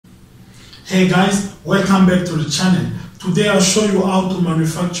Hey guys, welcome back to the channel. Today I'll show you how to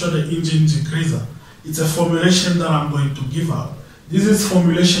manufacture the engine degreaser. It's a formulation that I'm going to give out. This is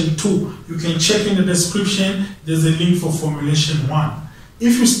Formulation 2. You can check in the description, there's a link for Formulation 1.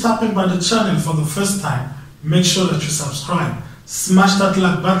 If you're stopping by the channel for the first time, make sure that you subscribe. Smash that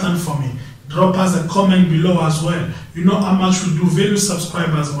like button for me. Drop us a comment below as well. You know how much we do value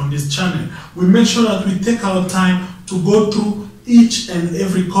subscribers on this channel. We make sure that we take our time to go through each and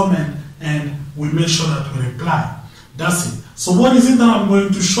every comment and we make sure that we reply. That's it. So what is it that I'm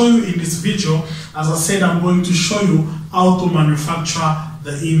going to show you in this video? As I said, I'm going to show you how to manufacture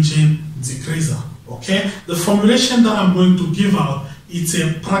the engine degreaser. Okay? The formulation that I'm going to give out, it's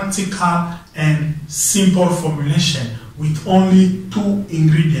a practical and simple formulation with only 2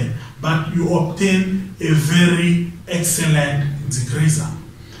 ingredients, but you obtain a very excellent degreaser.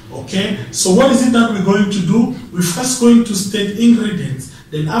 Okay? So what is it that we're going to do? We're first going to state ingredients.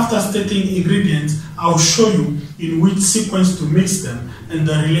 Then after stating ingredients, I'll show you in which sequence to mix them and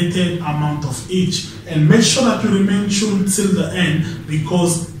the related amount of each. And make sure that you remain tuned till the end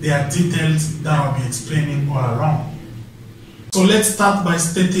because there are details that I'll be explaining all around. So let's start by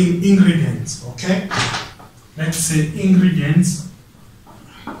stating ingredients, okay? Let's say ingredients.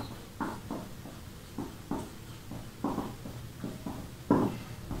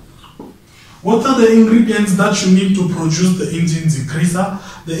 What are the ingredients that you need to produce the engine degreaser?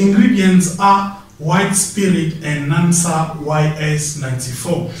 The ingredients are white spirit and Nansa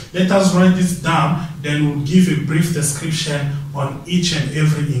YS94. Let us write this down, then we'll give a brief description on each and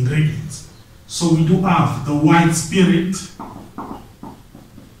every ingredient. So we do have the white spirit.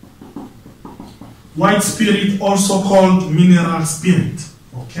 White spirit, also called mineral spirit.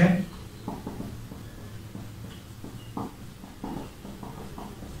 Okay?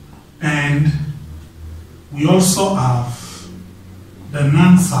 And we also have the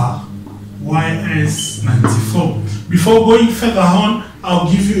Nansa YS94. Before going further on, I'll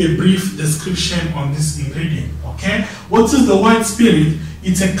give you a brief description on this ingredient. Okay? What is the white spirit?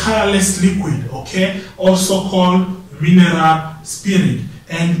 It's a colorless liquid, okay? Also called mineral spirit.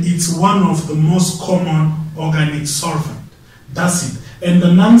 And it's one of the most common organic solvent. That's it. And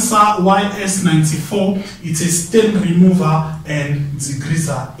the Nansa YS94, it's a stain remover and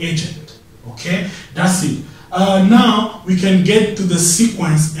degreaser agent. Okay, that's it. Now we can get to the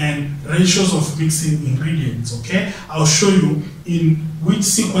sequence and ratios of mixing ingredients. Okay, I'll show you in which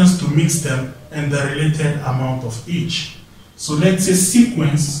sequence to mix them and the related amount of each. So let's say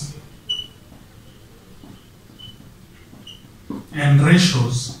sequence and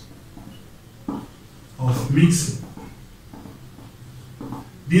ratios of mixing.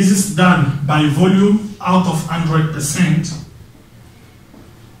 This is done by volume out of 100%.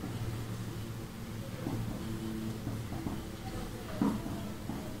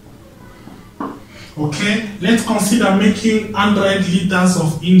 Okay, let's consider making 100 liters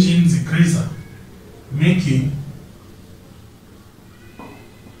of engine degreaser. Making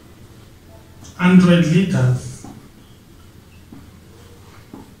 100 liters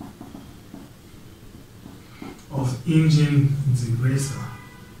of engine degreaser.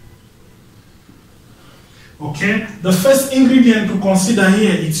 Okay, the first ingredient to consider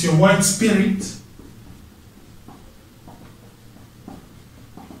here is your white spirit.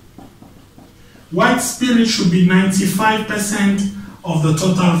 White spirit should be 95% of the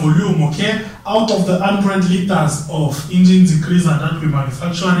total volume, okay? Out of the 100 liters of engine degreaser that we're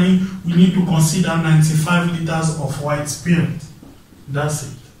manufacturing, we need to consider 95 liters of white spirit. That's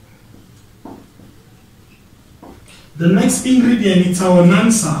it. The next ingredient is our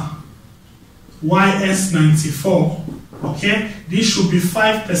Nansa YS94, okay? This should be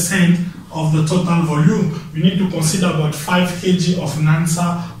 5% of the total volume. We need to consider about 5 kg of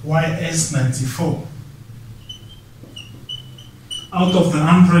Nansa YS94 out of the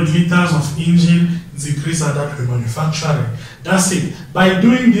 100 liters of engine degreaser that we're manufacturing. That's it. By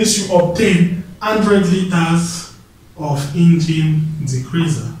doing this, you obtain 100 liters of engine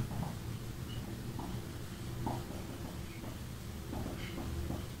degreaser.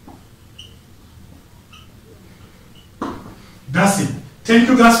 That's it. Thank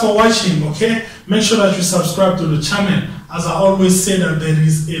you guys for watching, okay? Make sure that you subscribe to the channel. As I always say that there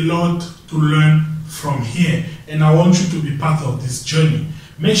is a lot to learn from here and I want you to be part of this journey.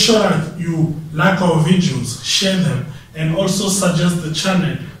 Make sure that you like our videos, share them, and also suggest the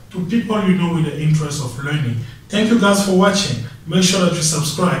channel to people you know with the interest of learning. Thank you guys for watching. Make sure that you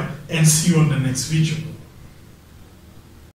subscribe and see you on the next video.